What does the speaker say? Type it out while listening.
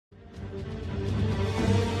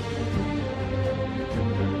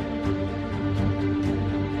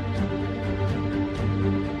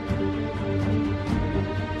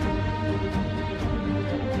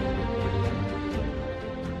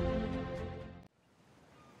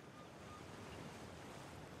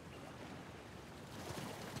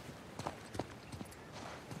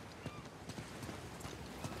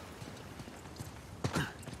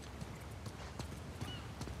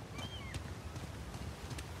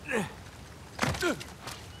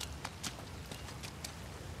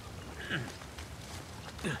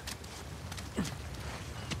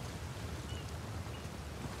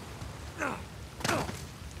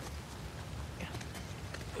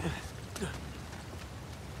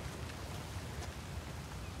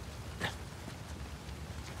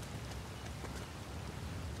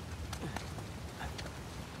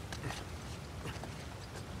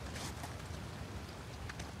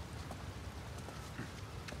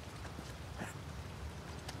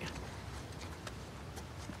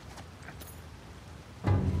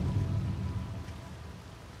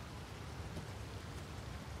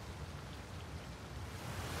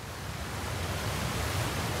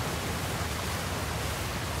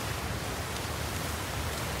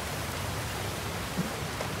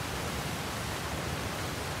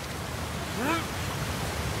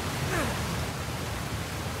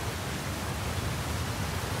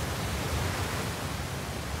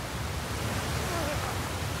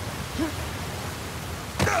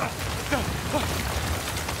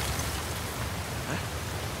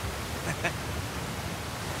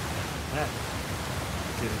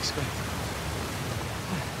Didn't expect it.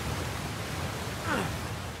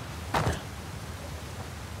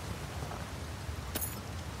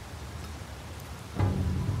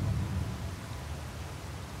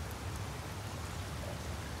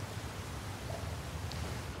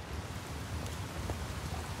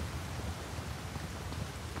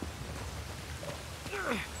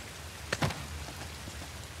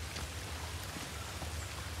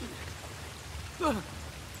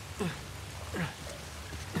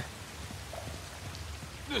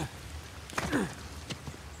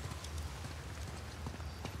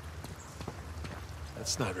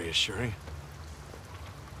 That's not reassuring.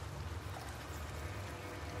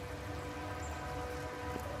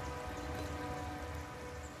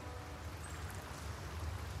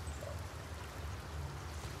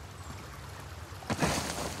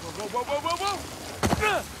 Whoa, whoa, whoa, whoa, whoa,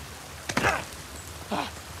 whoa!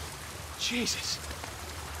 Jesus.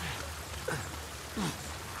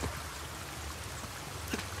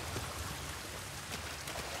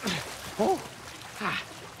 Oh,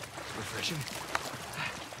 refreshing.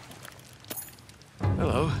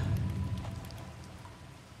 Hello.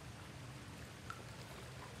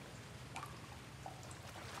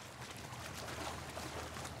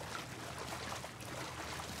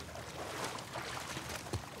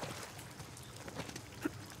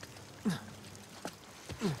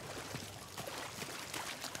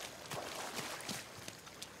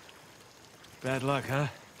 Bad luck, huh?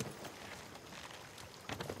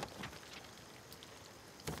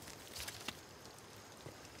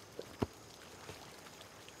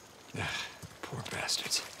 Poor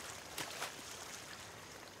bastards.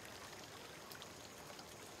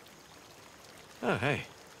 Oh, hey.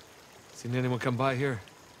 Seen anyone come by here?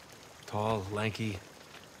 Tall, lanky,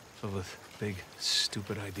 filled with big,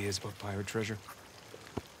 stupid ideas about pirate treasure?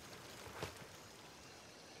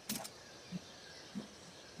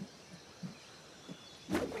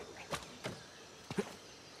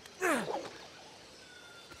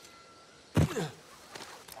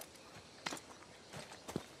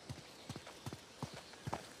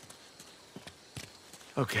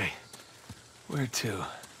 Okay, where to?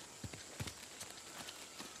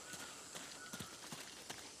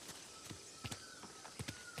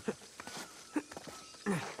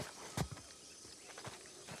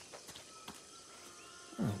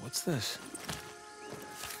 Oh, what's this?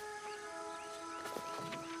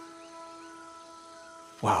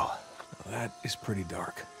 Wow, that is pretty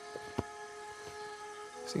dark.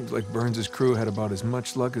 Seems like Burns' crew had about as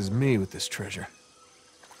much luck as me with this treasure.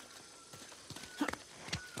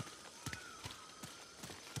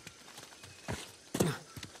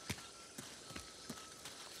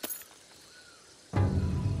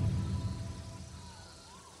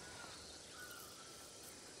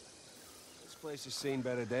 Place has seen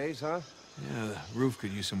better days, huh? Yeah, the roof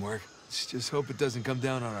could use some work. Let's just hope it doesn't come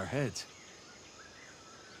down on our heads.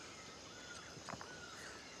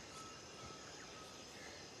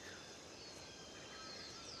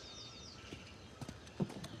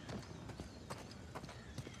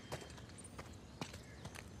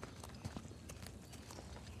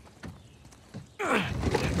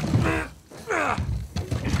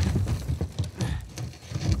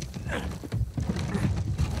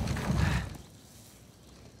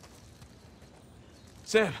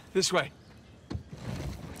 Sam, this way.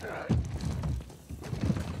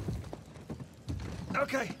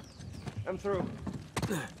 Okay, I'm through.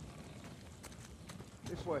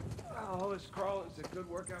 This way. All this crawling is a good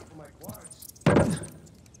workout for my quads.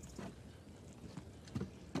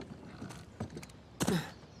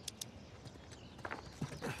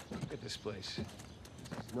 this place.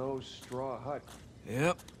 No straw hut.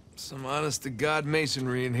 Yep, some honest-to-God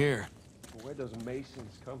masonry in here. Well, where those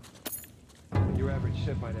masons come from? Your average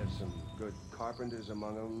ship might have some good carpenters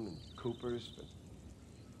among them and coopers, but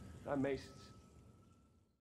not masons.